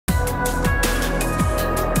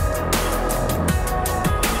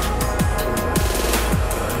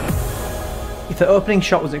the opening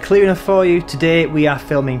shot wasn't clear enough for you, today we are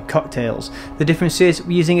filming cocktails. The difference is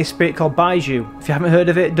we're using a spirit called Baijiu. If you haven't heard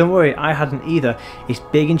of it, don't worry, I hadn't either. It's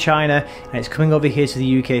big in China and it's coming over here to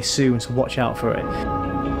the UK soon, so watch out for it.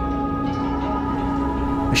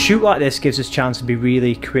 A shoot like this gives us a chance to be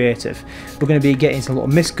really creative. We're going to be getting some little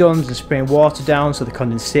mist guns and spraying water down so the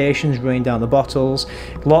condensation's running down the bottles.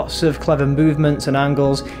 Lots of clever movements and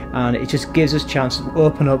angles, and it just gives us a chance to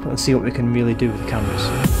open up and see what we can really do with the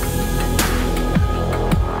cameras.